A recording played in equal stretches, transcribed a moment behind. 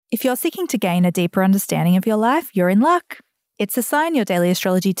If you're seeking to gain a deeper understanding of your life, you're in luck. It's a sign your daily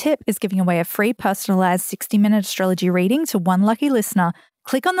astrology tip is giving away a free personalised 60-minute astrology reading to one lucky listener.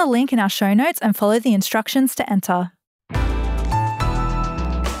 Click on the link in our show notes and follow the instructions to enter.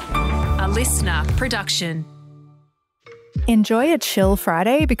 A listener production. Enjoy a chill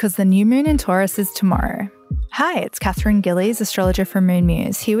Friday because the new moon in Taurus is tomorrow. Hi, it's Catherine Gillies, astrologer from Moon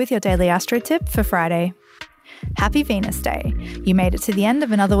Muse, here with your daily astro tip for Friday. Happy Venus Day. You made it to the end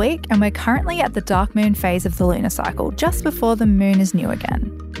of another week and we're currently at the dark moon phase of the lunar cycle, just before the moon is new again.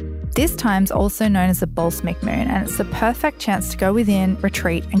 This time's also known as the balsamic moon, and it's the perfect chance to go within,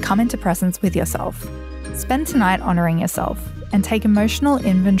 retreat and come into presence with yourself. Spend tonight honouring yourself and take emotional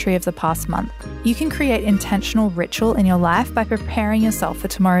inventory of the past month. You can create intentional ritual in your life by preparing yourself for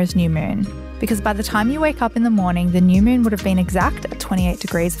tomorrow's new moon, because by the time you wake up in the morning, the new moon would have been exact at 28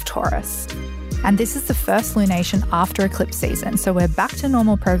 degrees of Taurus. And this is the first lunation after eclipse season, so we're back to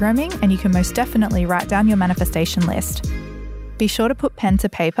normal programming and you can most definitely write down your manifestation list. Be sure to put pen to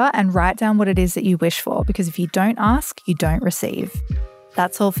paper and write down what it is that you wish for, because if you don't ask, you don't receive.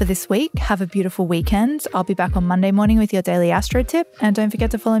 That's all for this week. Have a beautiful weekend. I'll be back on Monday morning with your daily astro tip, and don't forget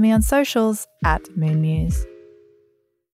to follow me on socials @Moon Muse.